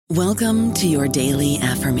Welcome to your daily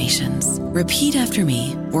affirmations. Repeat after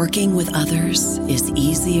me. Working with others is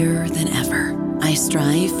easier than ever. I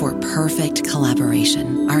strive for perfect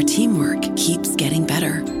collaboration. Our teamwork keeps getting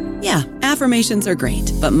better. Yeah, affirmations are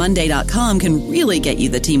great, but Monday.com can really get you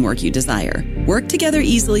the teamwork you desire. Work together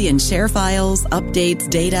easily and share files, updates,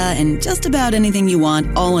 data, and just about anything you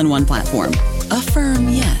want all in one platform. Affirm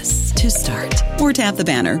yes to start, or tap the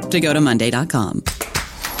banner to go to Monday.com.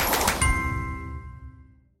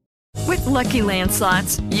 With Lucky Land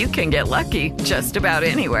Slots, you can get lucky just about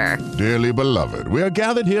anywhere. Dearly beloved, we are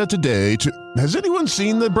gathered here today to... Has anyone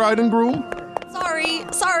seen the bride and groom?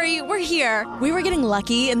 Sorry, we're here. We were getting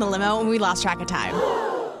lucky in the limo and we lost track of time.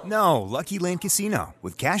 No, Lucky Land Casino,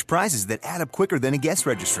 with cash prizes that add up quicker than a guest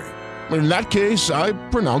registry. In that case, I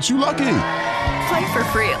pronounce you lucky. Play for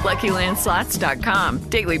free at LuckyLandSlots.com.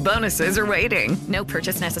 Daily bonuses are waiting. No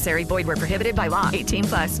purchase necessary. Void where prohibited by law.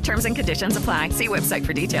 18+. Terms and conditions apply. See website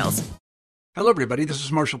for details. Hello, everybody. This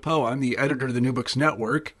is Marshall Poe. I'm the editor of the New Books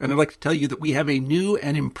Network, and I'd like to tell you that we have a new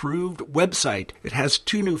and improved website. It has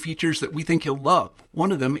two new features that we think you'll love.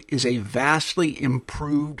 One of them is a vastly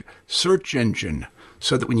improved search engine,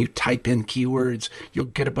 so that when you type in keywords, you'll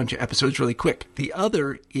get a bunch of episodes really quick. The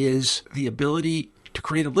other is the ability to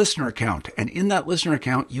create a listener account. And in that listener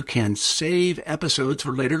account, you can save episodes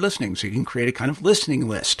for later listening. So you can create a kind of listening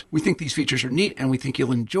list. We think these features are neat and we think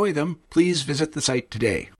you'll enjoy them. Please visit the site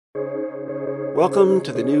today. Welcome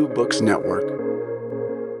to the New Books Network.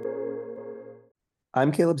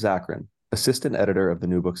 I'm Caleb Zakarin, assistant editor of the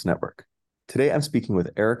New Books Network. Today I'm speaking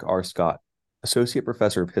with Erik R. Scott, associate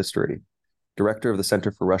professor of history, director of the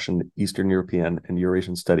Center for Russian, Eastern European, and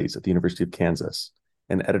Eurasian Studies at the University of Kansas,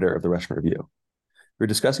 and editor of the Russian Review. We're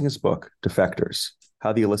discussing his book, Defectors: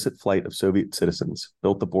 How the Illicit Flight of Soviet Citizens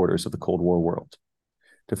Built the Borders of the Cold War World.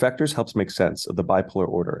 Defectors helps make sense of the bipolar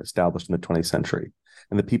order established in the 20th century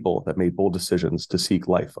and the people that made bold decisions to seek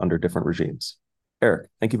life under different regimes. Erik,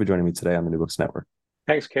 thank you for joining me today on the New Books Network.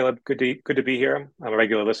 Thanks, Caleb. Good to be here. I'm a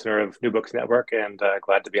regular listener of New Books Network and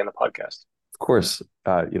glad to be on the podcast. Of course,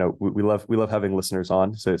 we love having listeners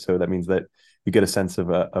on, so that means that you get a sense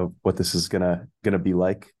of what this is gonna be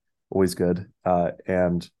like. Always good.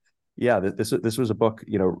 This was a book,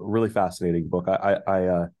 really fascinating book.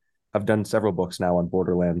 I've done several books now on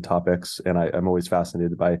borderland topics, and I'm always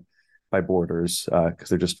fascinated by borders because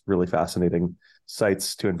they're just really fascinating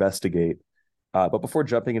sites to investigate. But before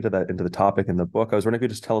jumping into the topic in the book, I was wondering if you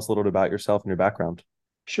could just tell us a little bit about yourself and your background.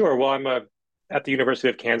 Sure. Well, I'm at the University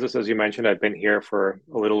of Kansas, as you mentioned. I've been here for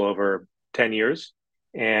a little over 10 years.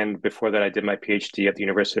 And before that, I did my PhD at the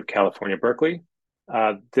University of California, Berkeley.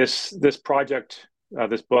 This project,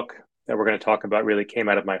 this book that we're going to talk about really came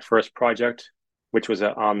out of my first project, which was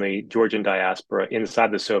on the Georgian diaspora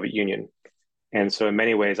inside the Soviet Union. And so in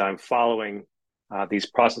many ways, I'm following these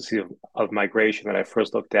processes of migration that I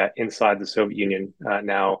first looked at inside the Soviet Union,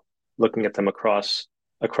 now looking at them across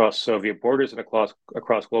Soviet borders and across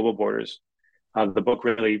global borders. The book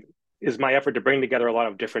really is my effort to bring together a lot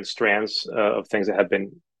of different strands of things that have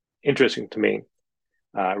been interesting to me,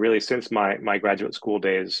 really since my graduate school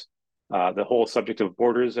days. The whole subject of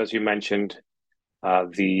borders, as you mentioned,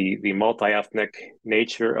 the multi-ethnic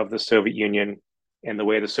nature of the Soviet Union, and the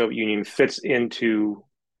way the Soviet Union fits into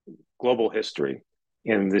global history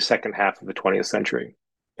in the second half of the 20th century.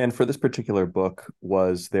 And for this particular book,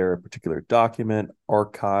 was there a particular document,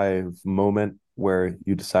 archive, moment where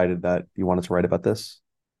you decided that you wanted to write about this?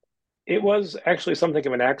 It was actually something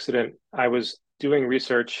of an accident. I was doing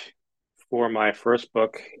research for my first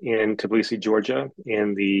book in Tbilisi, Georgia,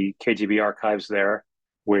 in the KGB archives there,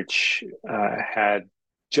 which had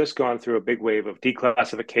just gone through a big wave of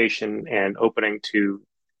declassification and opening to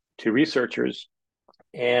researchers.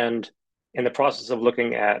 And in the process of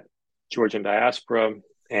looking at Georgian diaspora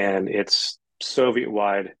and its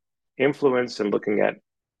Soviet-wide influence, and looking at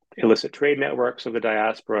illicit trade networks of the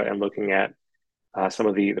diaspora, and looking at some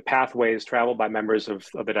of the pathways traveled by members of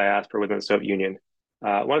the diaspora within the Soviet Union,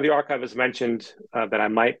 one of the archivists mentioned that I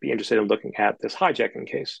might be interested in looking at this hijacking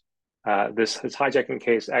case. This hijacking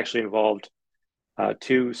case actually involved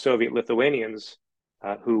two Soviet Lithuanians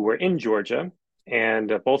who were in Georgia,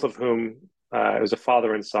 and both of whom, it was a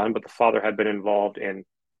father and son, but the father had been involved in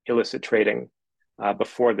illicit trading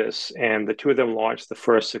before this. And the two of them launched the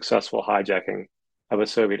first successful hijacking of a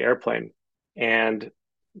Soviet airplane. And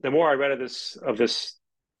the more I read of this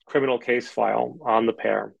criminal case file on the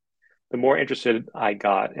pair, the more interested I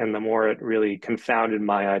got, and the more it really confounded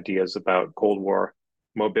my ideas about Cold War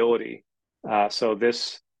mobility. So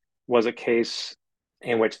this was a case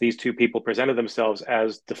in which these two people presented themselves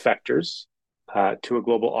as defectors to a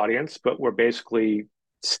global audience, but were basically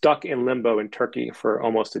stuck in limbo in Turkey for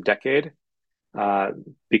almost a decade,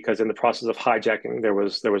 because in the process of hijacking, there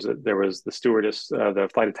was the stewardess, the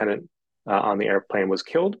flight attendant on the airplane was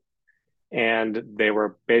killed, and they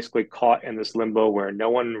were basically caught in this limbo where no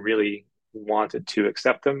one really wanted to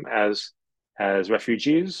accept them as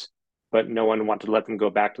refugees, but no one wanted to let them go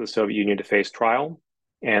back to the Soviet Union to face trial.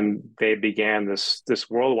 And they began this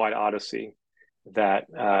worldwide odyssey that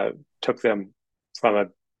took them from a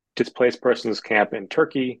displaced persons camp in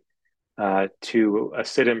Turkey to a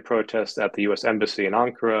sit-in protest at the U.S. Embassy in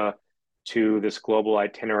Ankara, to this global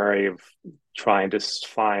itinerary of trying to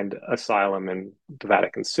find asylum in the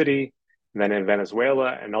Vatican City, and then in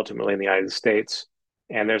Venezuela, and ultimately in the United States.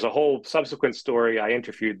 And there's a whole subsequent story. I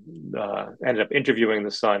ended up interviewing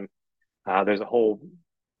the son. There's a whole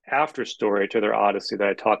after story to their odyssey that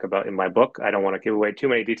I talk about in my book. I don't want to give away too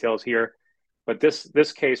many details here, but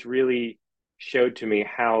this case really showed to me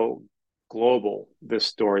how global this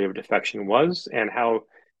story of defection was, and how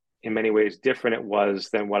in many ways different it was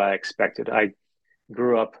than what I expected. I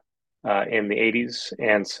grew up in the 80s,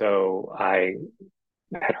 and so I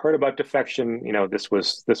had heard about defection. This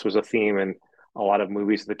was a theme in a lot of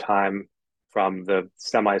movies at the time, from the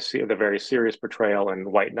very serious portrayal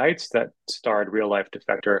in White Nights that starred real life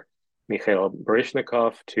defector Mikhail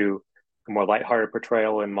Baryshnikov, to a more lighthearted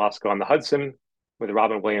portrayal in Moscow on the Hudson with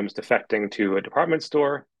Robin Williams defecting to a department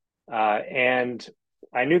store. And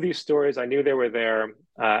I knew these stories. I knew they were there.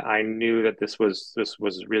 I knew that this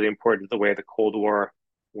was really important, the way the Cold War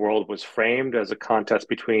world was framed as a contest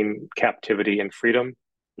between captivity and freedom.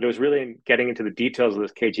 But it was really getting into the details of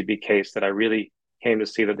this KGB case that I really came to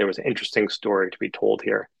see that there was an interesting story to be told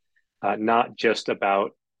here, not just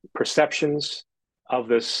about perceptions of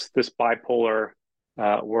this bipolar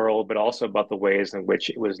world, but also about the ways in which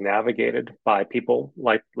it was navigated by people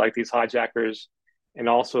like these hijackers, and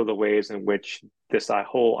also the ways in which this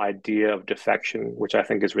whole idea of defection, which I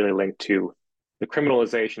think is really linked to the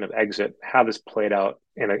criminalization of exit, how this played out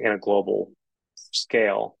in a global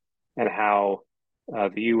scale, and how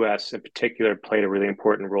the U.S. in particular played a really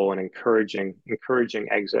important role in encouraging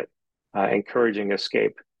exit, encouraging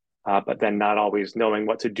escape, but then not always knowing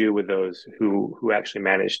what to do with those who actually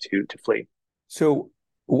managed to flee. So,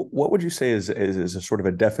 what would you say is a sort of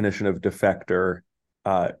a definition of defector?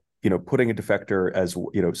 Putting a defector as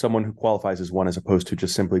someone who qualifies as one, as opposed to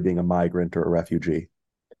just simply being a migrant or a refugee.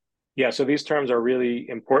 Yeah, so these terms are really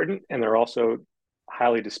important, and they're also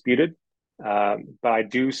highly disputed. But I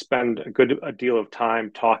do spend a deal of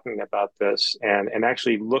time talking about this and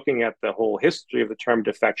actually looking at the whole history of the term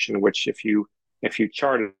defection, which if you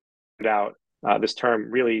chart it out, this term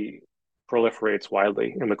really proliferates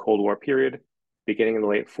widely in the Cold War period, beginning in the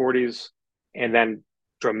late 40s, and then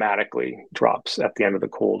dramatically drops at the end of the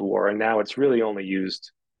Cold War. And now it's really only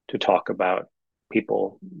used to talk about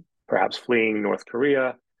people perhaps fleeing North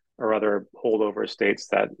Korea or other holdover states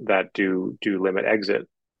that do limit exit.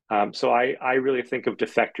 So I really think of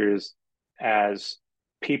defectors as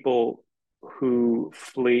people who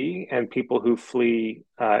flee, and people who flee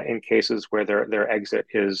in cases where their exit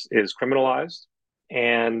is criminalized,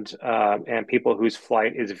 and people whose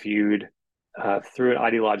flight is viewed through an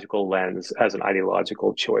ideological lens as an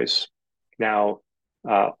ideological choice. Now,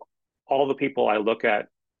 all the people I look at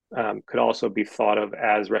could also be thought of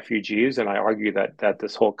as refugees, and I argue that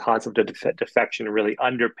this whole concept of defection really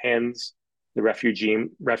underpins the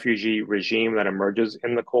refugee regime that emerges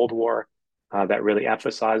in the Cold War, that really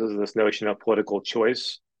emphasizes this notion of political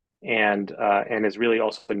choice, and is really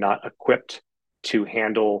also not equipped to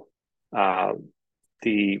handle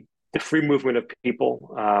the free movement of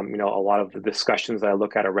people. A lot of the discussions that I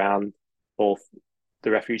look at around both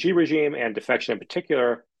the refugee regime and defection in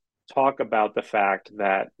particular talk about the fact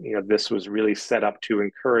that this was really set up to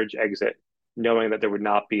encourage exit, knowing that there would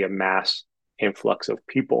not be a mass influx of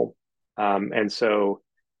people. And so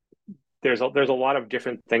there's a lot of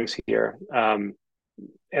different things here, and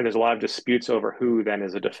there's a lot of disputes over who then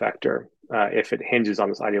is a defector if it hinges on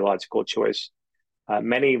this ideological choice.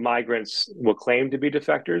 Many migrants will claim to be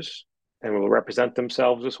defectors and will represent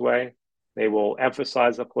themselves this way. They will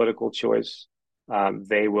emphasize a political choice.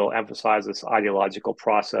 They will emphasize this ideological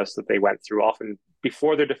process that they went through. Often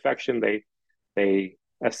before their defection, they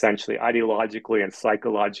essentially ideologically and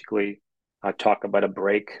psychologically talk about a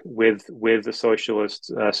break with the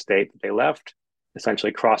socialist state that they left,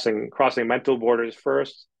 essentially crossing mental borders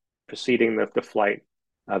first, preceding the flight,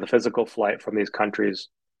 the physical flight from these countries.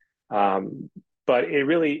 But it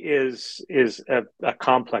really is a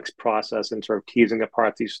complex process in sort of teasing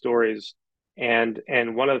apart these stories. And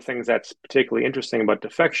one of the things that's particularly interesting about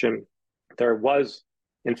defection, there was,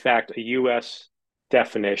 in fact, a U.S.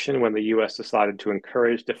 definition when the U.S. decided to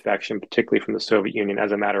encourage defection, particularly from the Soviet Union,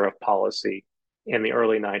 as a matter of policy in the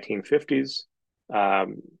early 1950s,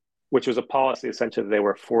 which was a policy essentially they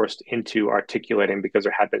were forced into articulating because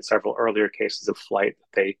there had been several earlier cases of flight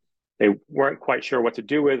that they weren't quite sure what to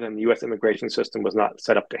do with, and the U.S. immigration system was not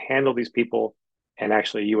set up to handle these people. And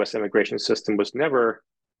actually, U.S. immigration system was never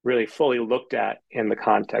really fully looked at in the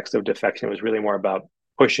context of defection. It was really more about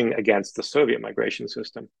pushing against the Soviet migration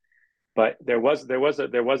system. But there was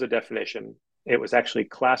a definition. It was actually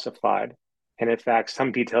classified, and in fact,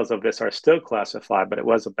 some details of this are still classified. But it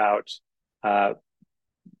was about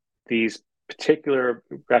these particular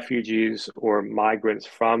refugees or migrants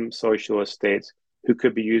from socialist states who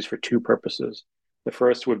could be used for two purposes. The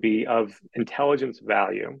first would be of intelligence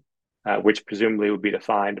value, which presumably would be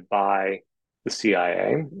defined by the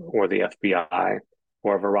CIA or the FBI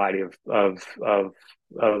or a variety of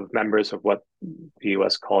members of what the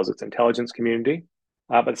U.S. calls its intelligence community.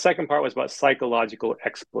 But the second part was about psychological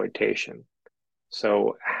exploitation.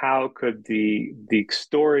 So how could the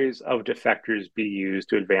stories of defectors be used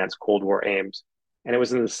to advance Cold War aims? And it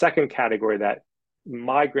was in the second category that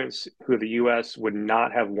migrants who the U.S. would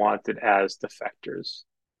not have wanted as defectors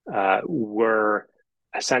were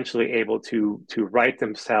essentially able to write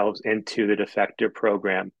themselves into the defector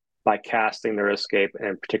program by casting their escape in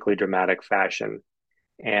a particularly dramatic fashion.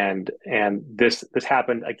 And this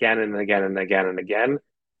happened again and again and again and again.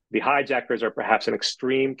 The hijackers are perhaps an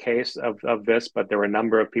extreme case of this, but there were a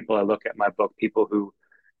number of people, I look at my book, people who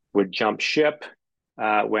would jump ship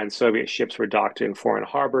when Soviet ships were docked in foreign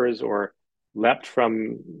harbors or leapt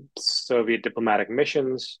from Soviet diplomatic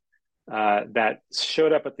missions that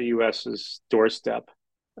showed up at the U.S.'s doorstep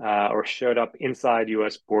or showed up inside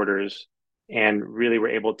U.S. borders and really were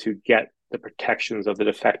able to get the protections of the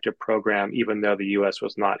defector program, even though the U.S.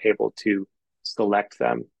 was not able to select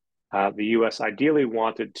them. The U.S. ideally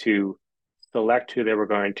wanted to select who they were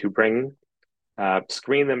going to bring,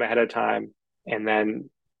 screen them ahead of time, and then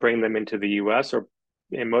bring them into the U.S., or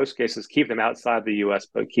in most cases, keep them outside the U.S.,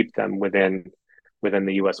 but keep them within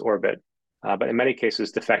the U.S. orbit. But in many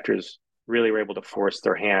cases, defectors really were able to force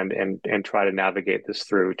their hand and try to navigate this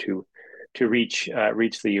through to reach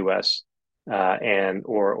the U.S. And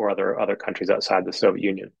or other countries outside the Soviet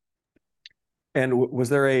Union. And was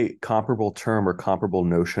there a comparable term or comparable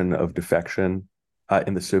notion of defection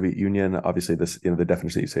in the Soviet Union? Obviously, this the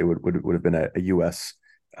definition that you say would have been a U.S.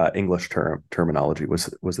 English terminology. Was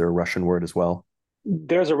there a Russian word as well?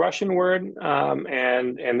 There's a Russian word,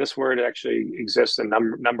 and this word actually exists in a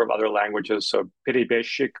number of other languages. So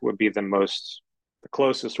 "перебежчик" would be the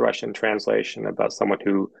closest Russian translation about someone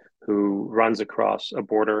who runs across a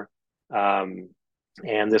border.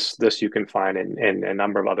 And this you can find in a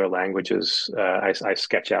number of other languages. I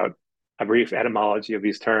sketch out a brief etymology of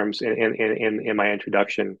these terms in my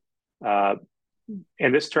introduction.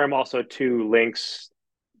 And this term also too links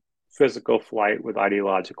physical flight with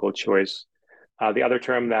ideological choice. The other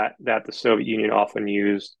term that the Soviet Union often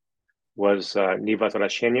used was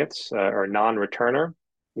 "невозвращенец" or non-returner,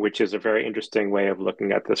 which is a very interesting way of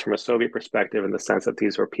looking at this from a Soviet perspective, in the sense that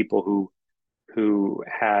these were people who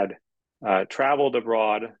had traveled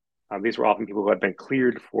abroad. These were often people who had been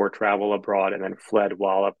cleared for travel abroad and then fled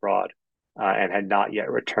while abroad and had not yet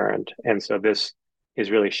returned. And so this is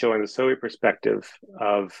really showing the Soviet perspective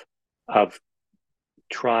of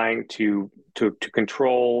trying to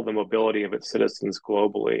control the mobility of its citizens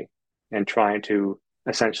globally and trying to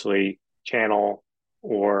essentially channel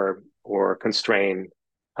or constrain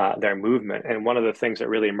their movement. And one of the things that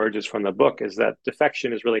really emerges from the book is that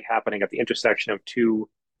defection is really happening at the intersection of two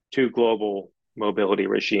global mobility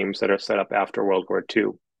regimes that are set up after World War II,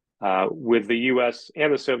 with the U.S.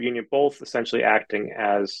 and the Soviet Union both essentially acting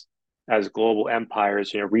as global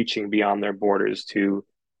empires, reaching beyond their borders to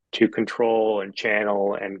control and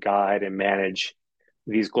channel and guide and manage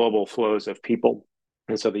these global flows of people.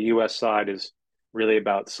 And so the U.S. side is really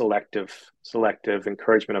about selective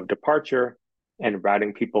encouragement of departure and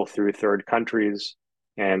routing people through third countries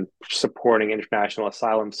and supporting international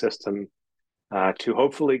asylum system to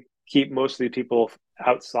hopefully keep most of the people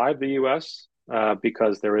outside the U.S.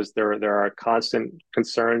 Because there are constant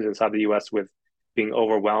concerns inside the U.S. with being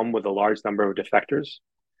overwhelmed with a large number of defectors.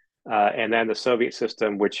 And then the Soviet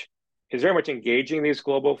system, which is very much engaging these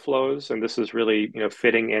global flows, and this is really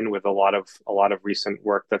fitting in with a lot of recent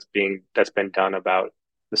work that's been done about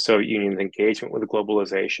the Soviet Union's engagement with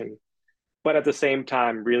globalization, but at the same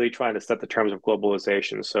time really trying to set the terms of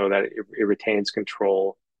globalization so that it retains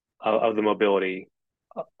control of the mobility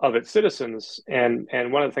of its citizens. And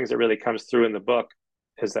one of the things that really comes through in the book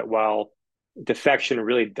is that while defection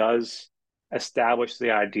really does establish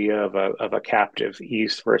the idea of a captive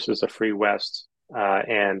East versus a free West,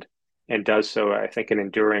 and does so, I think, in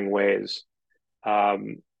enduring ways.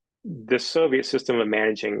 The Soviet system of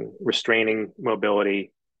managing, restraining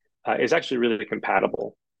mobility is actually really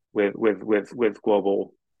compatible with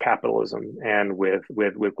global capitalism and with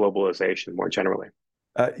globalization more generally.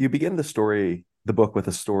 You begin the book with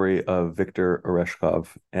a story of Viktor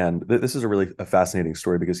Oreshkov, and this is a fascinating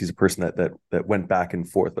story because he's a person that went back and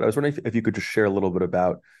forth. But I was wondering if you could just share a little bit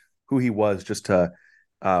about who he was, just to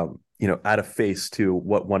add a face to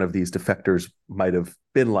what one of these defectors might have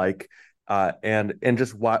been like, and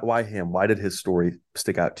just why him? Why did his story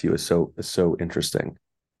stick out to you as so interesting?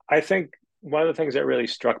 I think one of the things that really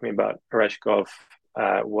struck me about Oreshkov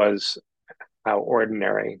was how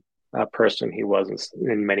ordinary a person he was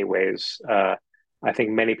in many ways. I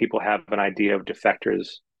think many people have an idea of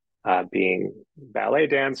defectors being ballet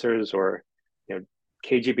dancers or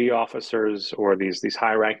KGB officers or these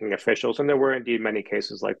high-ranking officials, and there were indeed many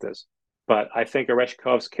cases like this. But I think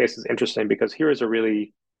Oreshkov's case is interesting because here is a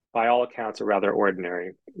really, by all accounts, a rather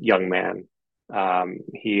ordinary young man.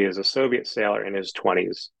 He is a Soviet sailor in his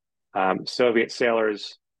 20s. Soviet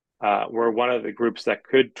sailors were one of the groups that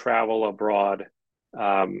could travel abroad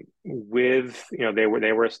they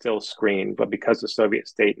were still screened, but because the Soviet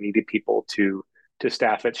state needed people to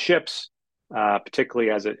staff its ships, particularly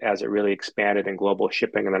as it really expanded in global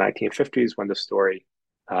shipping in the 1950s when the story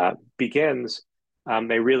begins,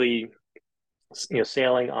 they really,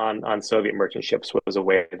 sailing on Soviet merchant ships was a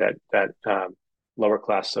way that lower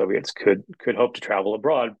class Soviets could hope to travel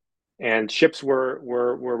abroad. And ships were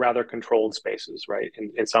rather controlled spaces, right?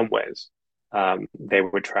 In some ways, they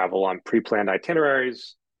would travel on pre-planned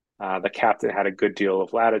itineraries. The captain had a good deal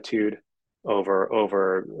of latitude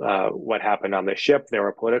over what happened on the ship. There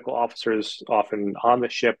were political officers often on the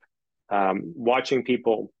ship watching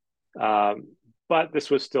people, but this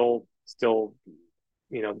was still the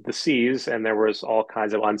seas, and there was all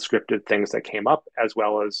kinds of unscripted things that came up, as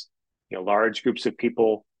well as large groups of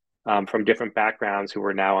people from different backgrounds who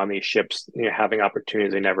were now on these ships, having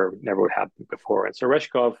opportunities they never would have before. And so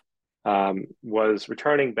Oreshkov was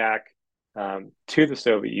returning back to the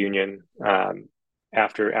Soviet Union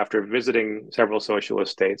after visiting several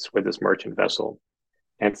socialist states with this merchant vessel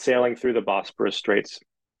and sailing through the Bosporus Straits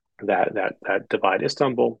that divide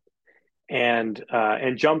Istanbul, and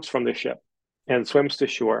jumps from the ship and swims to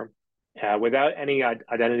shore without any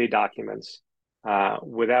identity documents,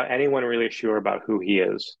 without anyone really sure about who he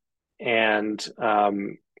is. And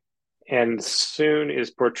soon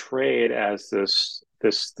is portrayed as this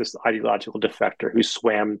ideological defector who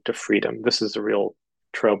swam to freedom. This is a real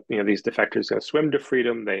trope. These defectors swim to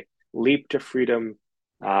freedom, they leap to freedom,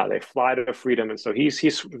 they fly to freedom, and so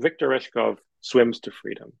he's Viktor Oreshkov swims to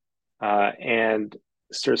freedom, and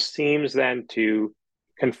sort of seems then to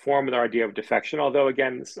conform with our idea of defection. Although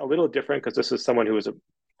again, it's a little different because this is someone who is a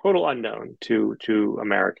total unknown to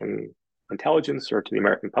American intelligence or to the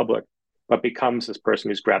American public, but becomes this person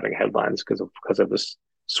who's grabbing headlines because of this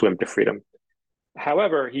swim to freedom.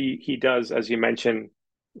 However, he does, as you mentioned,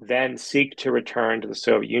 then seek to return to the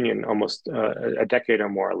Soviet Union almost a decade or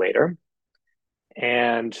more later,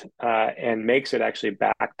 and makes it actually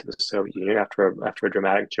back to the Soviet Union after a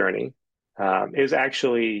dramatic journey. Is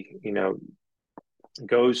actually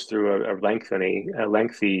goes through a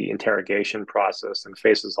lengthy interrogation process and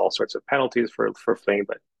faces all sorts of penalties for fleeing,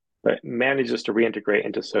 but manages to reintegrate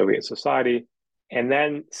into Soviet society, and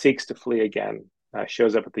then seeks to flee again.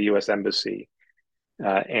 Shows up at the U.S. Embassy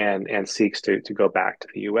and seeks to go back to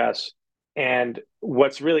the U.S. And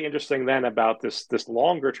what's really interesting then about this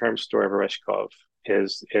longer term story of Oreshkov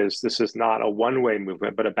is this is not a one-way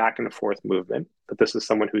movement, but a back and forth movement. But this is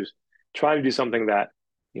someone who's trying to do something that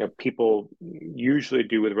people usually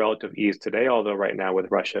do with relative ease today. Although right now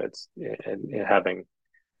with Russia, it's having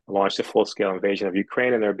launched a full-scale invasion of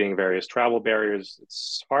Ukraine, and there being various travel barriers,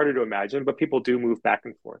 it's harder to imagine. But people do move back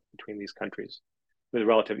and forth between these countries with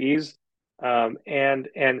relative ease. And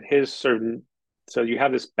his certain, so you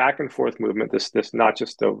have this back and forth movement, this not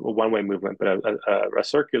just a one-way movement, but a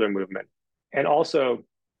circular movement. And also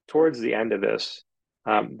towards the end of this,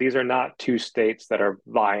 these are not two states that are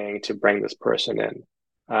vying to bring this person in.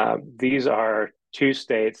 These are two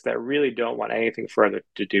states that really don't want anything further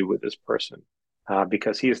to do with this person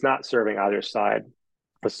because he is not serving either side.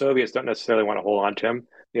 The Soviets don't necessarily want to hold on to him.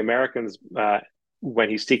 The Americans, when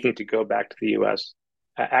he's seeking to go back to the U.S.,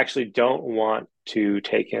 actually don't want to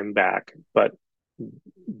take him back, but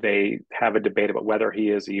they have a debate about whether he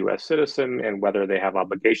is a U.S. citizen and whether they have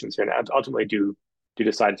obligations here, and ultimately do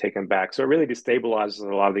decide to take him back. So it really destabilizes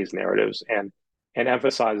a lot of these narratives. And and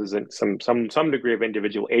emphasizes some degree of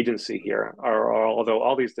individual agency here. Although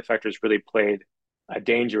all these defectors really played a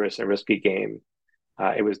dangerous and risky game,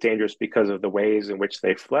 it was dangerous because of the ways in which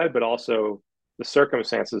they fled, but also the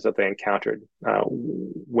circumstances that they encountered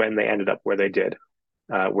when they ended up where they did,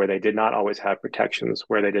 where they did not always have protections,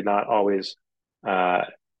 where they did not always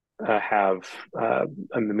have the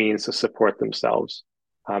means to support themselves.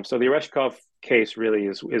 So the Oreshkov case really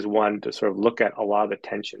is one to sort of look at a lot of the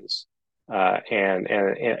tensions and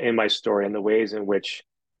in my story and the ways in which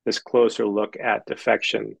this closer look at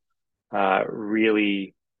defection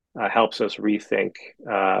really helps us rethink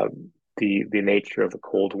the nature of the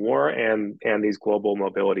Cold War and these global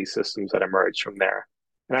mobility systems that emerged from there.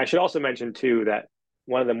 And I should also mention too that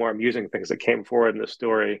one of the more amusing things that came forward in the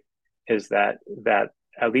story is that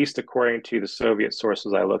at least according to the Soviet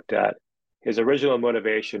sources I looked at, his original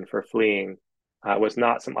motivation for fleeing was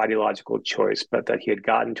not some ideological choice, but that he had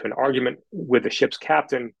gotten into an argument with the ship's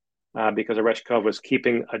captain because Oreshkov was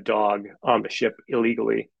keeping a dog on the ship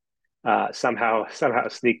illegally, somehow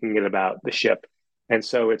sneaking it about the ship. And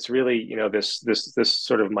so it's really, this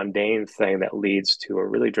sort of mundane thing that leads to a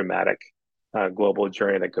really dramatic global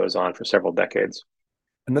journey that goes on for several decades.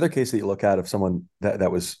 Another case that you look at of someone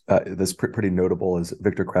that was that's pretty notable is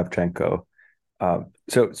Viktor Kravchenko.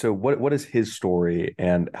 So what is his story,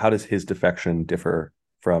 and how does his defection differ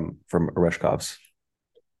from Oreshkov's?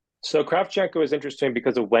 So Kravchenko is interesting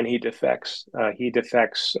because of when he defects. He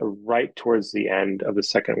defects right towards the end of the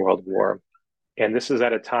Second World War. And this is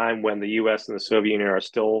at a time when the US and the Soviet Union are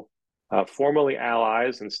still formally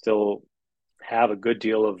allies and still have a good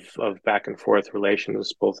deal of back and forth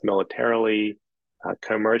relations, both militarily,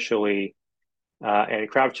 commercially. And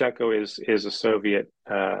Kravchenko is a Soviet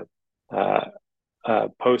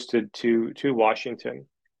posted to Washington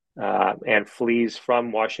and flees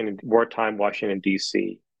from wartime Washington,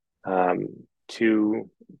 D.C. To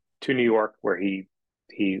New York, where he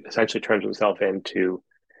essentially turns himself into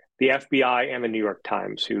the FBI and the New York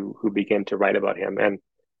Times, who begin to write about him. And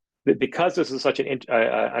because this is such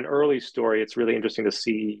an early story, it's really interesting to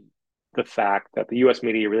see the fact that the U.S.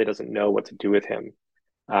 media really doesn't know what to do with him.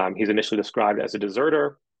 He's initially described as a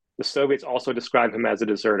deserter. The Soviets also describe him as a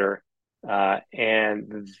deserter,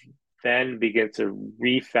 and then begin to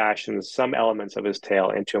refashion some elements of his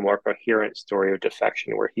tale into a more coherent story of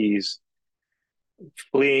defection, where he's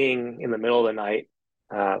fleeing in the middle of the night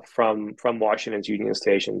from Washington's Union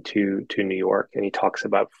Station to New York, and he talks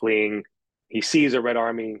about fleeing. He sees a Red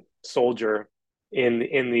Army soldier in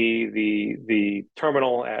the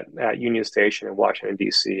terminal at Union Station in Washington,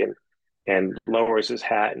 D.C., and lowers his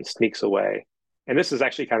hat and sneaks away. And this is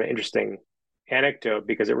actually kind of interesting anecdote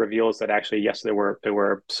because it reveals that actually, yes, there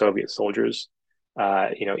were Soviet soldiers,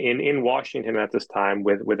 in Washington at this time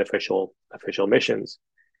with official missions.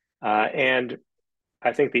 And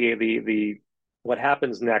I think the what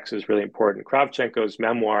happens next is really important. Kravchenko's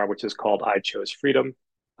memoir, which is called "I Chose Freedom,"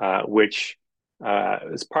 which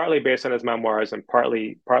is partly based on his memoirs and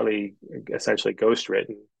partly essentially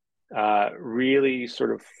ghostwritten, really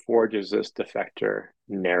sort of forges this defector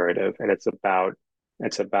narrative, and it's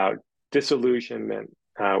about disillusionment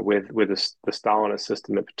with the Stalinist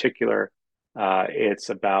system in particular. It's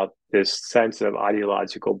about this sense of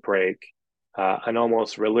ideological break, an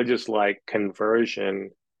almost religious-like conversion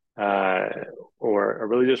or a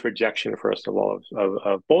religious rejection, first of all,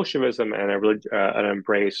 of Bolshevism, and an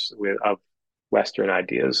embrace of Western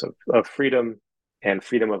ideas of freedom and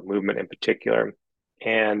freedom of movement in particular.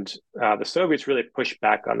 And the Soviets really pushed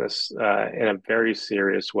back on this in a very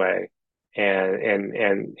serious way, and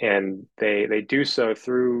they do so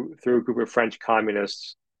through a group of French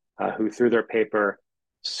communists who, through their paper,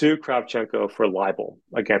 sue Kravchenko for libel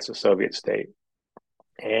against the Soviet state.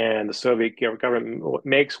 And the Soviet government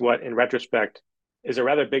makes what, in retrospect, is a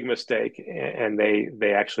rather big mistake, and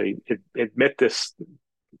they actually admit this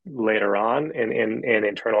later on in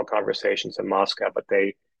internal conversations in Moscow, but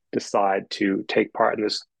they decide to take part in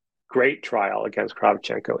this great trial against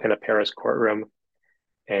Kravchenko in a Paris courtroom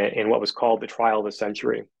in what was called the trial of the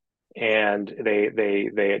century. And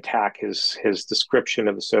they attack his description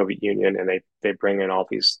of the Soviet Union, and they bring in all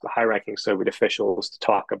these high-ranking Soviet officials to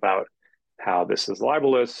talk about how this is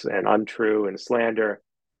libelous and untrue and slander.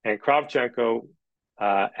 And Kravchenko,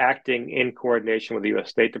 acting in coordination with the U.S.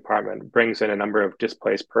 State Department, brings in a number of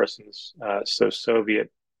displaced persons. So Soviets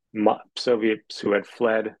who had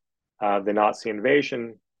fled the Nazi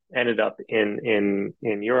invasion, ended up in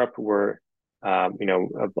Europe, were a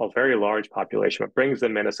very large population, but brings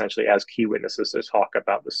them in essentially as key witnesses to talk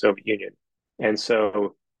about the Soviet Union. And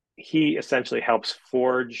so he essentially helps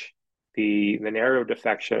forge the narrative of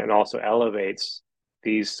defection and also elevates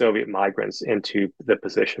these Soviet migrants into the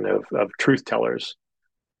position of truth tellers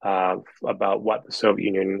about what the Soviet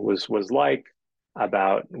Union was like,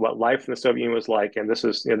 about what life in the Soviet Union was like. And this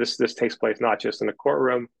is, this takes place not just in a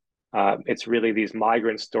courtroom. It's really these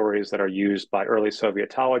migrant stories that are used by early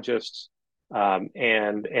Sovietologists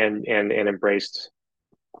and embraced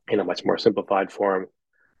in a much more simplified form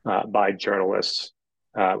by journalists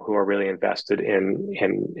who are really invested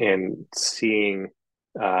in seeing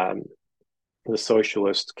the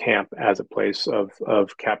socialist camp as a place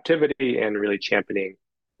of captivity and really championing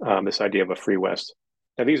this idea of a free West.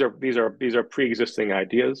 Now, these are pre-existing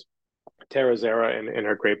ideas. Tara Zara, in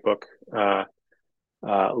her great book,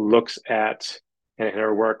 looks at, and in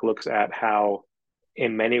her work looks at how,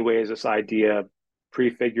 in many ways, this idea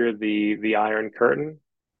prefigured the Iron Curtain,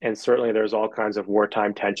 and certainly there's all kinds of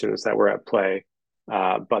wartime tensions that were at play.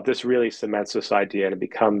 But this really cements this idea, and it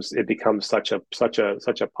becomes such a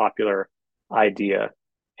popular idea.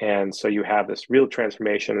 And so you have this real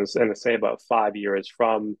transformation, and say about 5 years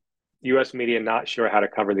from U.S. media not sure how to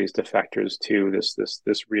cover these defectors to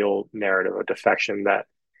this real narrative of defection that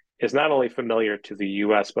is not only familiar to the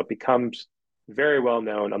U.S. but becomes very well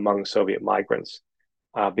known among Soviet migrants,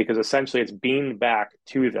 because essentially it's beamed back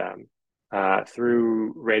to them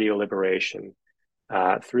through Radio Liberation,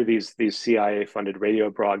 through these CIA-funded radio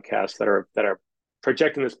broadcasts that are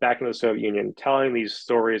projecting this back into the Soviet Union, telling these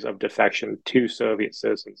stories of defection to Soviet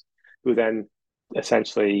citizens, who then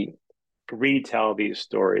essentially retell these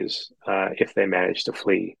stories if they manage to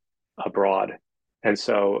flee abroad. And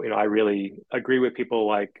so, I really agree with people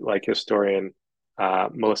like historian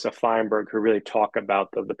Melissa Feinberg, who really talk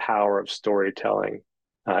about the power of storytelling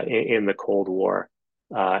in the Cold War.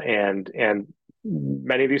 And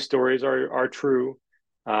many of these stories are true,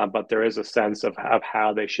 but there is a sense of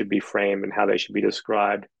how they should be framed and how they should be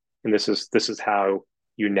described. And this is how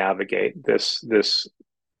you navigate this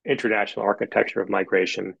international architecture of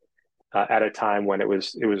migration at a time when it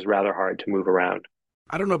was rather hard to move around.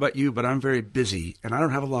 I don't know about you, but I'm very busy and I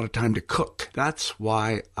don't have a lot of time to cook. That's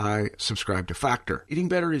why I subscribe to Factor. Eating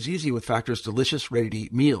better is easy with Factor's delicious,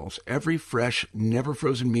 ready-to-eat meals. Every fresh, never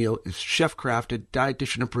frozen meal is chef-crafted,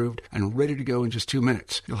 dietitian approved, and ready to go in just 2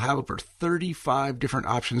 minutes. You'll have over 35 different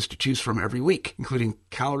options to choose from every week, including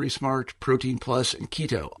Calorie Smart, Protein Plus, and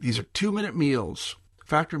Keto. These are 2-minute meals.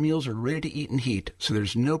 Factor meals are ready to eat and heat, so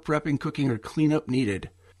there's no prepping, cooking, or cleanup needed.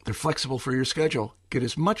 They're flexible for your schedule. Get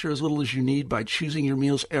as much or as little as you need by choosing your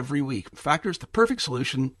meals every week. Factor's the perfect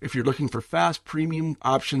solution if you're looking for fast, premium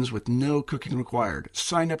options with no cooking required.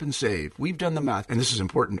 Sign up and save. We've done the math, and this is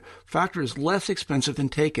important. Factor is less expensive than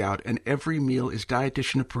takeout, and every meal is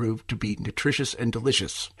dietitian approved to be nutritious and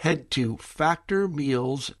delicious. Head to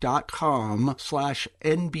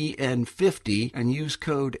factormeals.com/NBN50 and use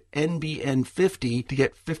code NBN50 to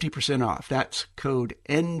get 50% off. That's code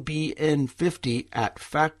NBN50 at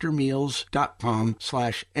factormeals.com/NBN50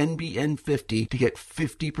 to get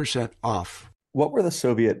 50% off. What were the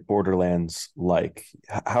Soviet borderlands like?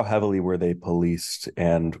 How heavily were they policed?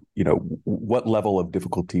 And, what level of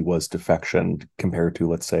difficulty was defection compared to,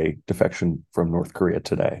 let's say, defection from North Korea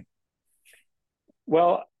today?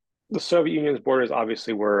 Well, the Soviet Union's borders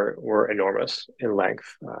obviously were enormous in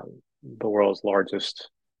length. The world's largest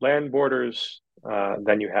land borders.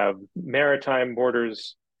 Then you have maritime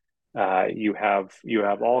borders. You have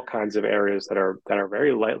all kinds of areas that are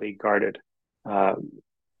very lightly guarded.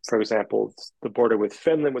 For example, the border with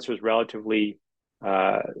Finland, which was relatively,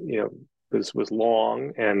 was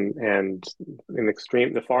long and in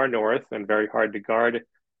the far north and very hard to guard.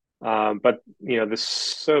 But the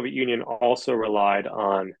Soviet Union also relied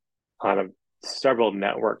on several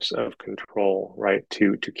networks of control, right,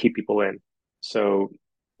 to keep people in. So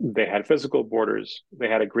they had physical borders. They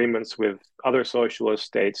had agreements with other socialist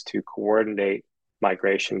states to coordinate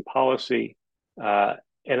migration policy.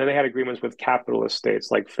 And then they had agreements with capitalist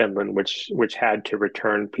states like Finland, which had to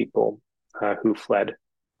return people who fled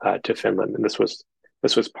to Finland. And this was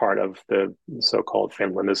part of the so-called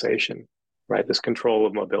Finlandization, right? This control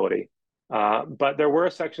of mobility. But there were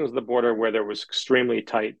sections of the border where there was extremely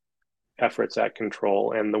tight efforts at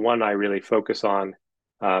control. And the one I really focus on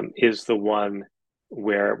is the one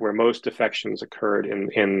where most defections occurred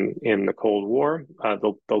in the Cold War, at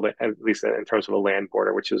least in terms of a land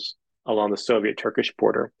border, which is along the Soviet-Turkish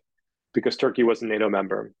border, because Turkey was a NATO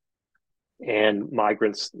member, and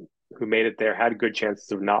migrants who made it there had good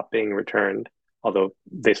chances of not being returned, although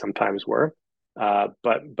they sometimes were.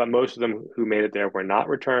 But most of them who made it there were not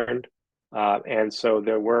returned, and so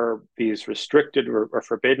there were these restricted or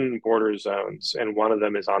forbidden border zones, and one of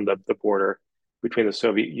them is on the border between the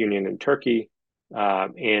Soviet Union and Turkey.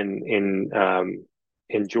 In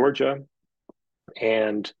Georgia,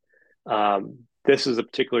 And this is a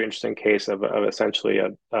particularly interesting case of essentially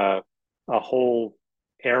a whole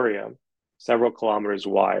area, several kilometers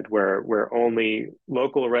wide, where only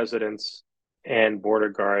local residents and border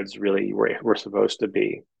guards really were supposed to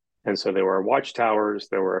be. And so there were watchtowers,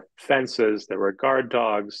 there were fences, there were guard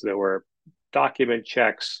dogs, there were document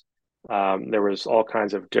checks. There was all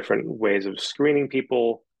kinds of different ways of screening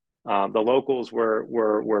people. The locals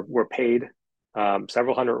were paid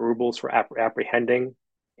several hundred rubles for apprehending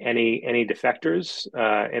any defectors,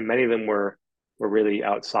 and many of them were really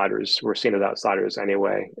outsiders, were seen as outsiders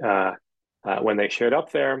anyway when they showed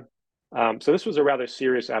up there. So this was a rather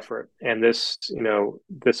serious effort, and this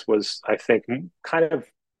was, I think, kind of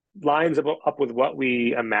lines up with what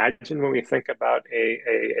we imagine when we think about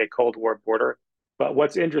a Cold War border. But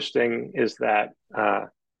what's interesting is that well,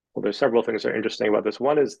 there's several things that are interesting about this.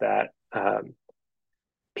 One is that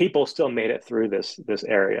people still made it through this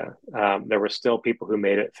area. There were still people who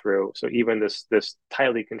made it through. So even this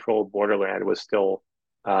tightly controlled borderland was still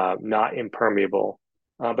not impermeable.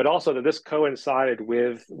 But also that this coincided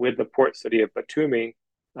with the port city of Batumi,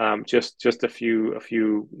 just a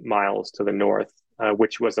few miles to the north,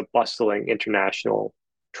 which was a bustling international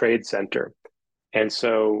trade center. And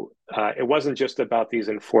so it wasn't just about these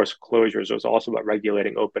enforced closures; it was also about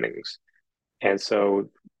regulating openings. And so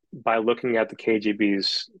by looking at the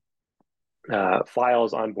KGB's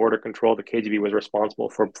files on border control, the KGB was responsible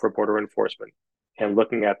for border enforcement. And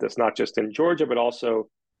looking at this, not just in Georgia, but also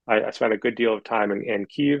I spent a good deal of time in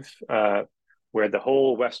Kyiv, where the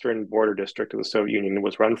whole western border district of the Soviet Union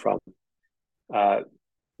was run from.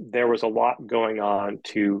 There was a lot going on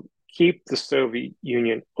to keep the Soviet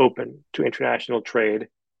Union open to international trade,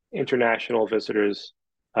 international visitors,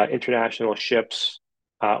 international ships,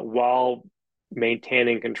 while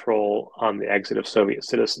maintaining control on the exit of Soviet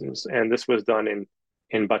citizens. And this was done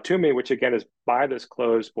in Batumi, which again is by this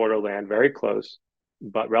closed borderland, very close,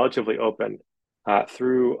 but relatively open,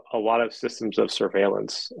 through a lot of systems of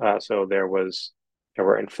surveillance. So there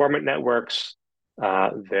were informant networks,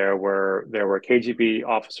 there were KGB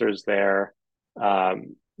officers there.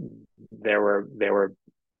 There were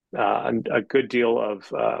a good deal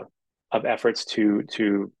of efforts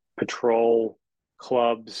to patrol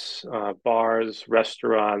clubs, bars,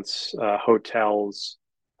 restaurants, hotels,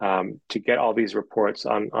 to get all these reports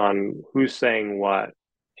on who's saying what,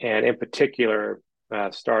 and in particular,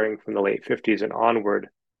 starting from the late 50s and onward,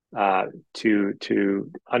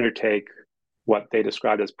 to undertake what they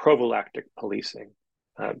described as prophylactic policing.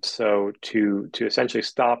 So to essentially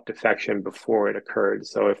stop defection before it occurred.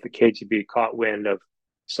 So if the KGB caught wind of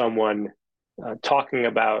someone talking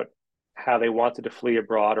about how they wanted to flee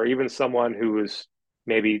abroad, or even someone who was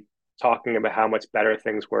maybe talking about how much better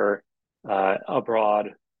things were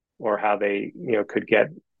abroad, or how they could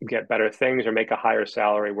get better things or make a higher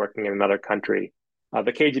salary working in another country,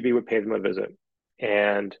 the KGB would pay them a visit,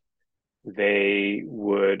 and they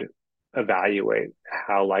would evaluate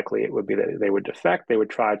how likely it would be that they would defect. They would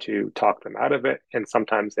try to talk them out of it, and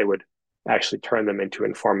sometimes they would actually turn them into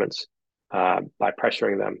informants by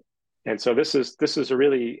pressuring them. And so this is a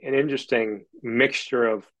really an interesting mixture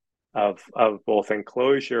of both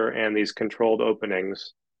enclosure and these controlled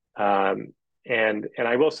openings. And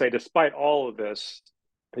I will say, despite all of this,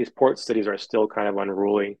 these port cities are still kind of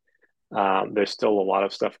unruly. There's still a lot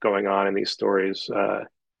of stuff going on in these stories. A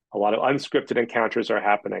lot of unscripted encounters are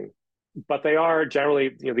happening, but they are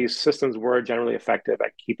generally, these systems were generally effective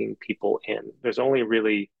at keeping people in. There's only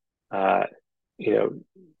really,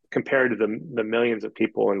 compared to the millions of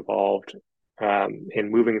people involved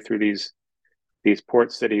in moving through these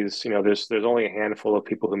port cities, there's only a handful of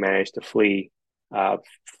people who managed to flee.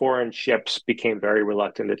 Foreign ships became very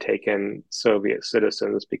reluctant to take in Soviet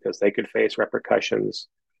citizens because they could face repercussions,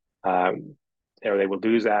 or they would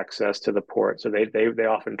lose access to the port. So they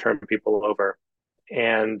often turn people over,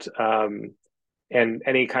 and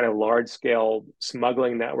any kind of large scale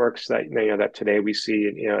smuggling networks that that today we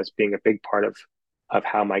see as being a big part of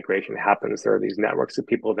how migration happens. There are these networks of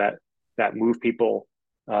people that move people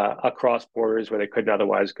across borders where they couldn't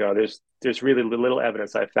otherwise go. There's really little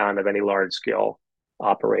evidence I found of any large scale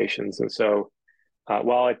operations, and so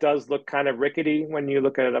while it does look kind of rickety when you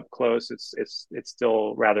look at it up close, it's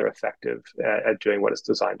still rather effective at doing what it's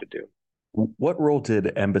designed to do. What role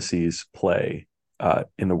did embassies play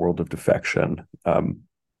in the world of defection?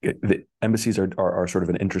 The embassies are sort of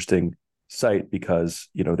an interesting site because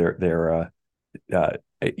they're a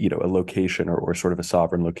location or sort of a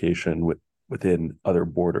sovereign location within other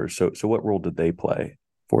borders. So what role did they play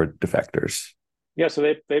for defectors? Yeah, so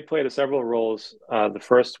they played several roles. The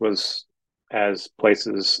first was as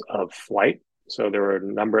places of flight. So there were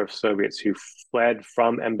a number of Soviets who fled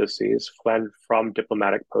from embassies, fled from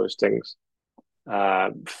diplomatic postings,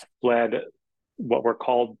 fled what were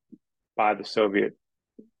called by the Soviet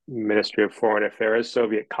Ministry of Foreign Affairs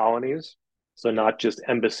Soviet colonies. So not just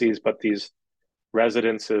embassies, but these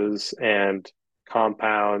residences and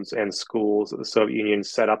compounds and schools that the Soviet Union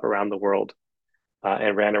set up around the world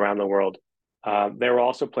and ran around the world. There were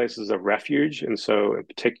also places of refuge. And so in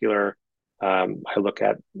particular, I look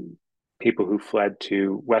at people who fled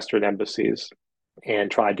to Western embassies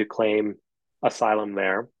and tried to claim asylum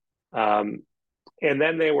there. And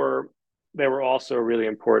then they were also really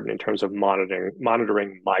important in terms of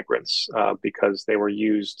monitoring migrants because they were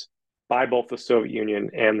used by both the Soviet Union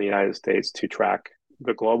and the United States to track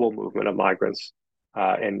the global movement of migrants,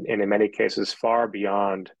 and in many cases far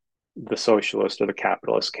beyond the socialist or the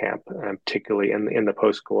capitalist camp, particularly in the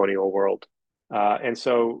post-colonial world. And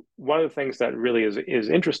so one of the things that really is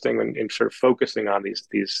interesting in sort of focusing on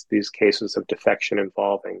these cases of defection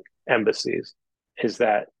involving embassies is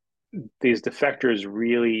that these defectors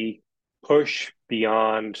really push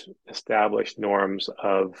beyond established norms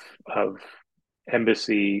of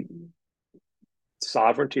embassy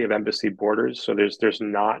sovereignty, of embassy borders. So there's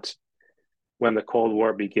not, when the Cold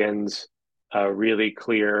War begins, a really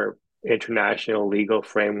clear international legal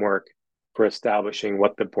framework for establishing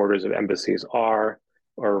what the borders of embassies are,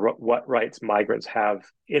 or what rights migrants have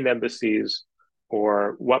in embassies,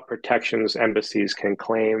 or what protections embassies can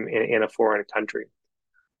claim in a foreign country.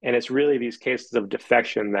 And it's really these cases of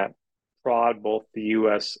defection that prod both the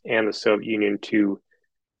U.S. and the Soviet Union to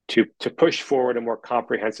push forward a more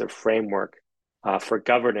comprehensive framework for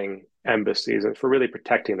governing embassies and for really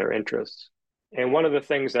protecting their interests. And one of the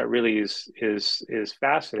things that really is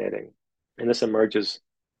fascinating, and this emerges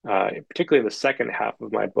particularly in the second half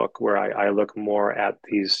of my book, where I look more at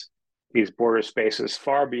these border spaces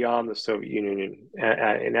far beyond the Soviet Union,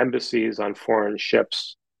 in embassies, on foreign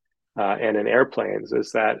ships, and in airplanes,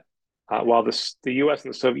 is that while the U.S.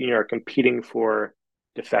 and the Soviet Union are competing for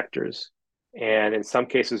defectors, and in some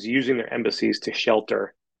cases using their embassies to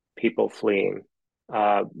shelter people fleeing,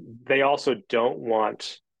 they also don't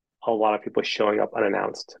want a lot of people showing up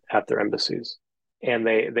unannounced at their embassies. And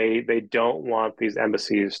they don't want these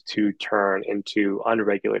embassies to turn into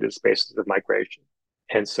unregulated spaces of migration.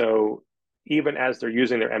 And so even as they're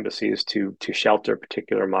using their embassies to shelter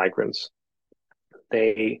particular migrants,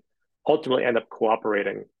 they ultimately end up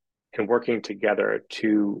cooperating and working together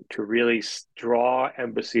to really draw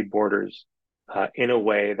embassy borders in a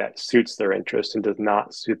way that suits their interests and does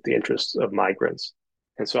not suit the interests of migrants.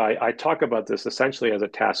 And so I talk about this essentially as a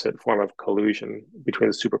tacit form of collusion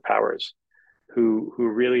between the superpowers, who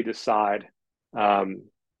really decide,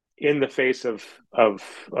 in the face of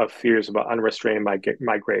fears about unrestrained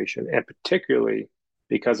migration, and particularly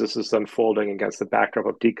because this is unfolding against the backdrop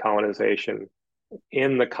of decolonization,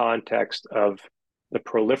 in the context of the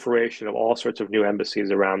proliferation of all sorts of new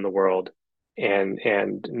embassies around the world, and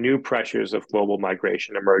new pressures of global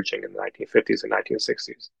migration emerging in the 1950s and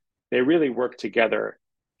 1960s. They really work together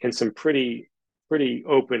in some pretty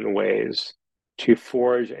open ways to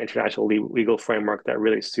forge an international legal framework that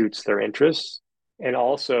really suits their interests, and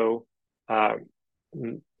also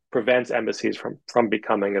prevents embassies from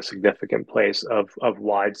becoming a significant place of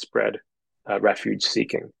widespread refuge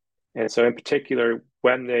seeking. And so in particular,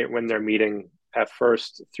 when they're meeting at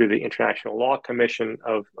first through the International Law Commission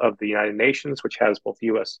of the United Nations, which has both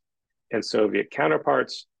US and Soviet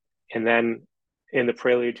counterparts, and then in the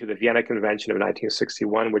prelude to the Vienna Convention of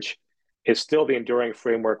 1961, which is still the enduring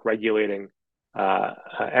framework regulating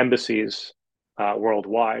embassies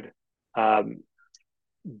worldwide,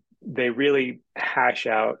 they really hash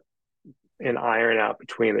out and iron out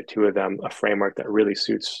between the two of them a framework that really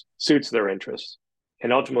suits their interests,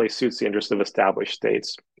 and ultimately suits the interests of established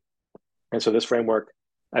states. And so this framework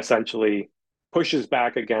essentially pushes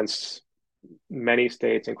back against many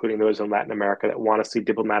states, including those in Latin America, that want to see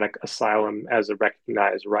diplomatic asylum as a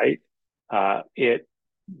recognized right. It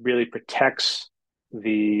really protects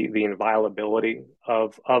the inviolability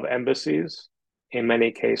of embassies in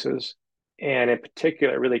many cases, and in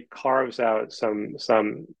particular, it really carves out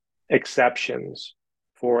some exceptions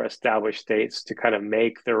for established states to kind of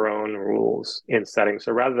make their own rules in settings.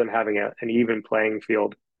 So rather than having an even playing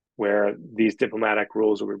field where these diplomatic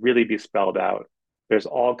rules would really be spelled out, there's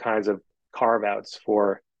all kinds of carve-outs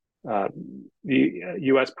for the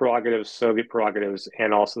U.S. prerogatives, Soviet prerogatives,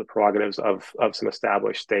 and also the prerogatives of some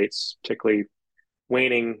established states, particularly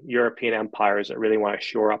waning European empires that really want to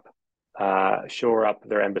shore up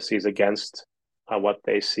their embassies against what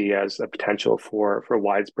they see as a potential for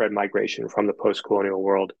widespread migration from the post-colonial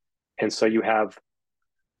world. And so you have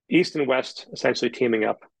East and West essentially teaming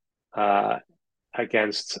up uh,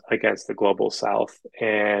 against the global South,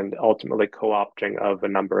 and ultimately co-opting of a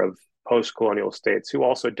number of post-colonial states who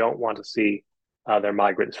also don't want to see their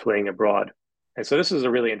migrants fleeing abroad. And so this is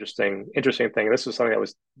a really interesting thing. This was something that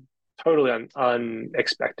was totally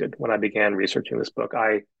unexpected when I began researching this book.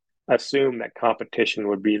 I assumed that competition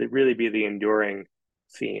would really be the enduring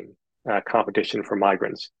theme, competition for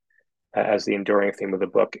migrants as the enduring theme of the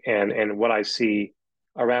book. And what I see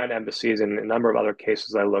around embassies and a number of other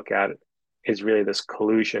cases I look at is really this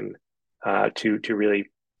collusion to really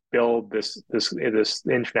build this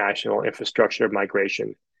international infrastructure of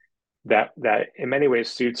migration that in many ways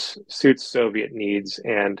suits Soviet needs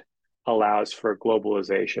and allows for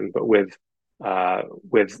globalization, but with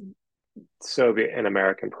Soviet and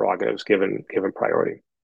American prerogatives given priority.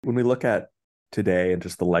 When we look at today and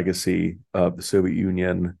just the legacy of the Soviet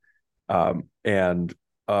Union, and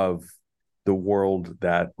of the world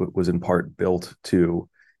that was in part built to,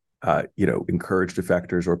 encourage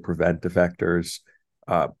defectors or prevent defectors,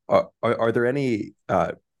 are there any,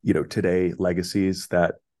 today legacies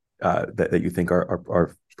that you think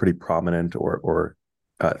are pretty prominent, or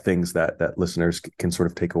things that listeners can sort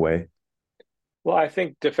of take away? Well, I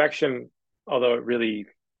think defection, although it really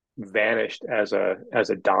vanished as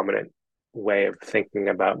a dominant way of thinking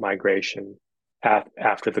about migration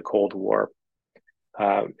after the Cold War,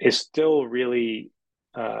 is still really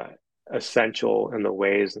essential in the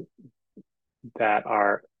ways that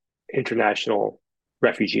our international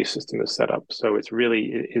refugee system is set up. So it's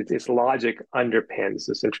its logic underpins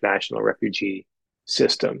this international refugee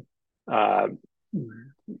system.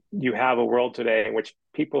 You have a world today in which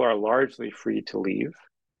people are largely free to leave.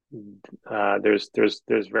 There's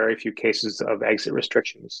very few cases of exit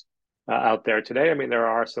restrictions out there today. I mean, there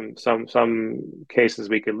are some cases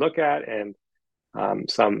we could look at, and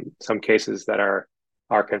some cases that are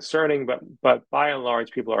concerning, but by and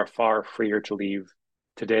large, people are far freer to leave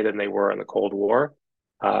today than they were in the Cold War.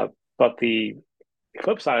 But the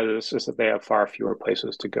flip side of this is that they have far fewer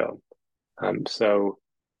places to go. So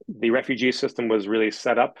the refugee system was really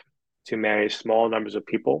set up to manage small numbers of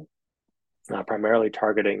people, primarily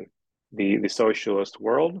targeting the socialist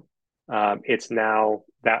world. It's now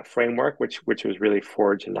that framework, which was really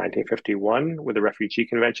forged in 1951 with the Refugee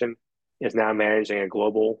Convention, is now managing a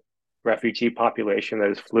global refugee population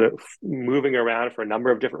that is moving around for a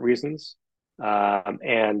number of different reasons.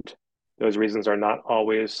 And those reasons are not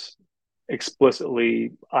always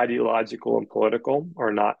explicitly ideological and political,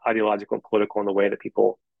 or not ideological and political in the way that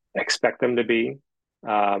people expect them to be.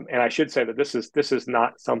 And I should say that this is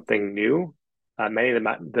not something new. Many of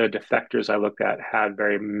the defectors I looked at had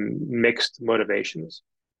very mixed motivations,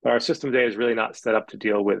 but our system today is really not set up to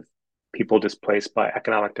deal with people displaced by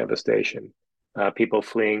economic devastation, people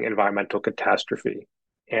fleeing environmental catastrophe.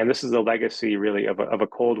 And this is a legacy really of a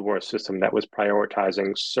Cold War system that was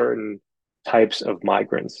prioritizing certain types of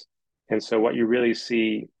migrants. And so what you really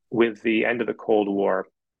see with the end of the Cold War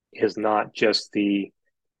is not just the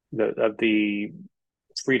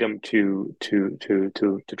freedom to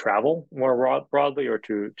travel more broadly, or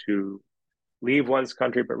to leave one's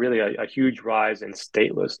country, but really a huge rise in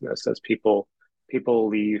statelessness as people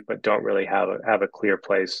leave but don't really have a clear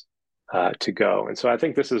place to go. And so I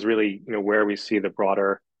think this is really where we see the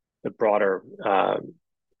broader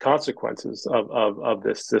consequences of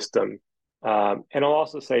this system. And I'll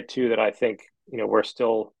also say too that I think we're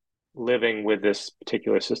still living with this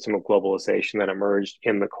particular system of globalization that emerged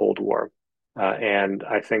in the Cold War. And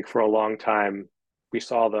I think for a long time, we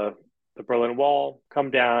saw the Berlin Wall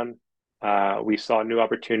come down. We saw new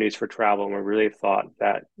opportunities for travel, and we really thought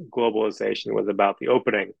that globalization was about the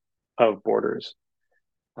opening of borders.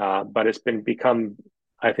 But it's become,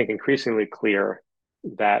 I think, increasingly clear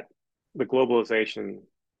that the globalization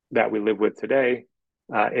that we live with today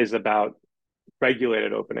is about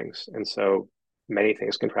regulated openings. And so many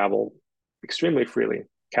things can travel extremely freely: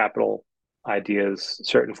 capital, ideas,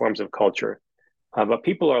 certain forms of culture. But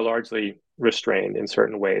people are largely restrained in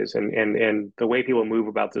certain ways. And the way people move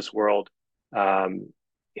about this world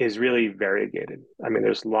is really variegated. I mean,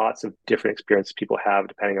 there's lots of different experiences people have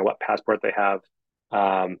depending on what passport they have,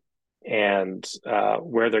 and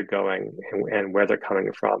where they're going and where they're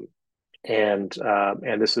coming from. And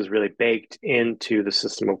this is really baked into the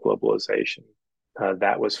system of globalization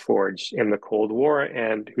that was forged in the Cold War,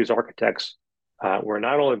 and whose architects were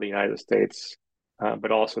not only the United States,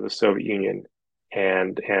 but also the Soviet Union.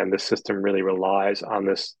 And the system really relies on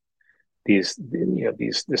this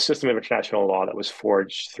system of international law that was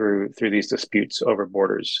forged through these disputes over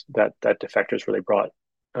borders that defectors really brought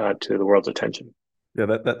to the world's attention.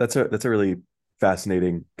 Yeah, that's a really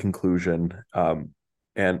fascinating conclusion.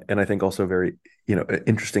 And I think also very,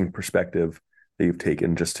 interesting perspective that you've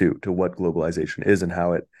taken just to what globalization is and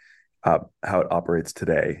how it operates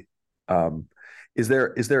today. Is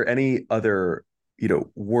there any other,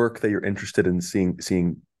 work that you're interested in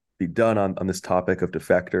seeing be done on this topic of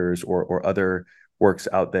defectors, or other works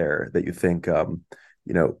out there that you think,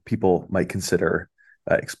 people might consider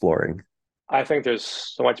exploring? I think there's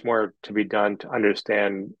so much more to be done to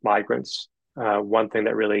understand migrants. One thing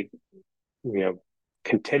that really, I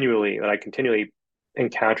continually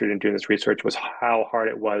encountered in doing this research was how hard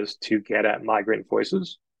it was to get at migrant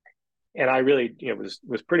voices. And I really,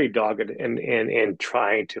 was pretty dogged in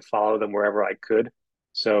trying to follow them wherever I could.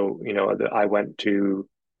 So, I went to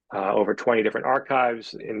over 20 different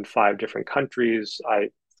archives in 5 different countries. I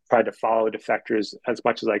tried to follow defectors as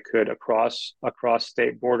much as I could across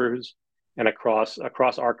state borders and across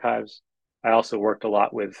archives. I also worked a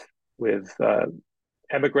lot with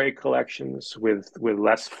emigre collections, with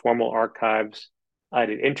less formal archives. I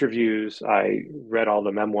did interviews. I read all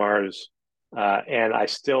the memoirs, and I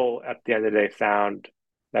still, at the end of the day, found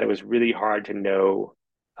that it was really hard to know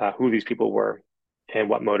who these people were and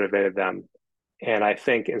what motivated them. And I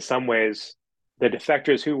think in some ways, the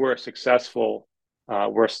defectors who were successful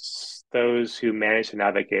were those who managed to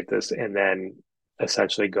navigate this and then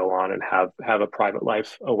essentially go on and have a private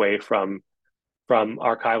life away from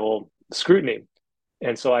archival scrutiny.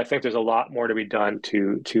 And so I think there's a lot more to be done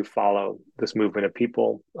to follow this movement of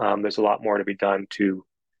people. There's a lot more to be done to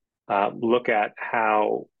look at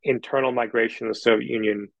how internal migration in the Soviet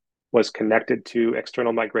Union was connected to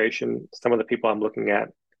external migration. Some of the people I'm looking at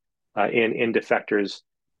in defectors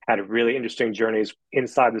had really interesting journeys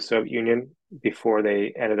inside the Soviet Union before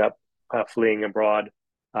they ended up fleeing abroad.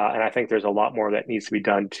 And I think there's a lot more that needs to be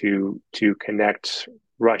done to connect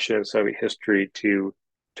Russian and Soviet history to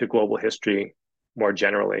global history more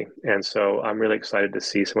generally. And so I'm really excited to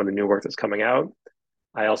see some of the new work that's coming out.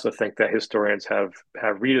 I also think that historians have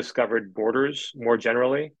rediscovered borders more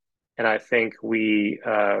generally. And I think we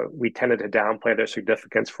tended to downplay their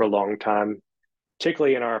significance for a long time,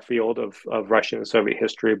 particularly in our field of Russian and Soviet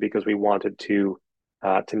history, because we wanted to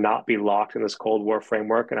not be locked in this Cold War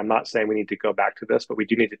framework. And I'm not saying we need to go back to this, but we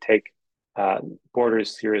do need to take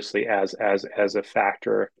borders seriously as a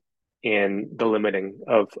factor in the limiting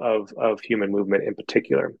of human movement in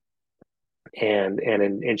particular, and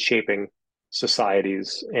in shaping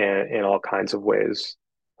societies in all kinds of ways.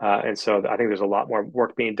 And so I think there's a lot more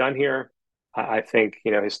work being done here. I think,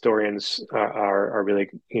 historians are really,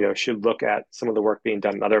 should look at some of the work being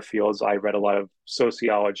done in other fields. I read a lot of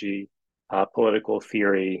sociology, political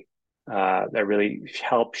theory, that really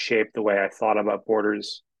helped shape the way I thought about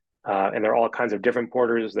borders. And there are all kinds of different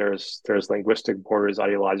borders. There's linguistic borders,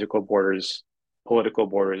 ideological borders, political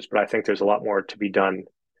borders, but I think there's a lot more to be done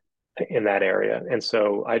in that area. And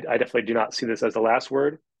so I definitely do not see this as the last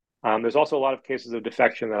word. There's also a lot of cases of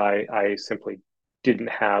defection that I simply didn't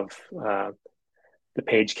have the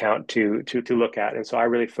page count to look at. And so I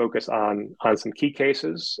really focus on some key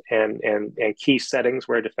cases and key settings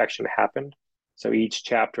where defection happened. So each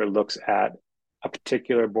chapter looks at a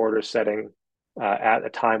particular border setting at a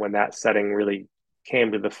time when that setting really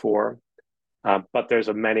came to the fore. But there's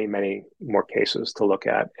many, many more cases to look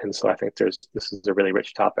at. And so I think this is a really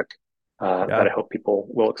rich topic that I hope people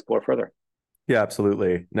will explore further. Yeah,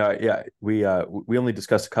 absolutely. No, yeah, we only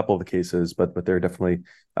discussed a couple of the cases, but there are definitely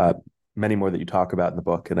many more that you talk about in the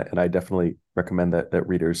book, and I definitely recommend that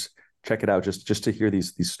readers check it out just to hear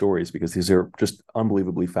these stories, because these are just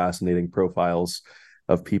unbelievably fascinating profiles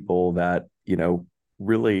of people that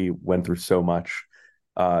really went through so much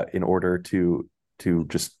in order to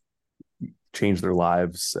just change their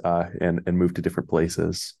lives and move to different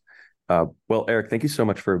places. Well, Erik, thank you so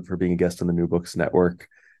much for being a guest on the New Books Network.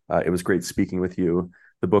 It was great speaking with you.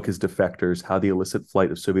 The book is Defectors: How the Illicit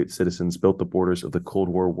Flight of Soviet Citizens Built the Borders of the Cold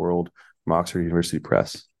War World, from Oxford University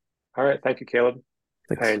Press. All right. Thank you, Caleb.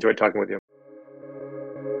 Thanks. I enjoyed talking with you.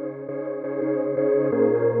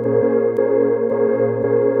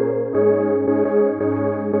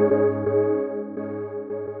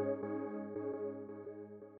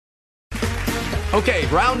 Okay,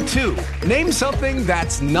 round 2. Name something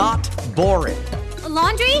that's not boring. A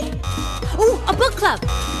laundry? Ooh, a book club.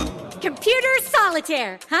 Computer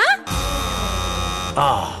solitaire, huh?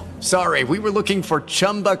 Ah, sorry, we were looking for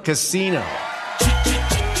Chumba Casino.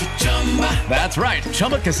 That's right,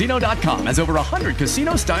 ChumbaCasino.com has over 100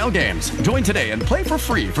 casino-style games. Join today and play for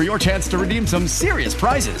free for your chance to redeem some serious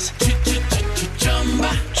prizes.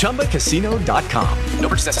 ChumbaCasino.com. No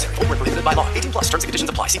purchase necessary. Void where prohibited by law. 18+. Terms and conditions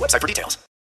apply. See website for details.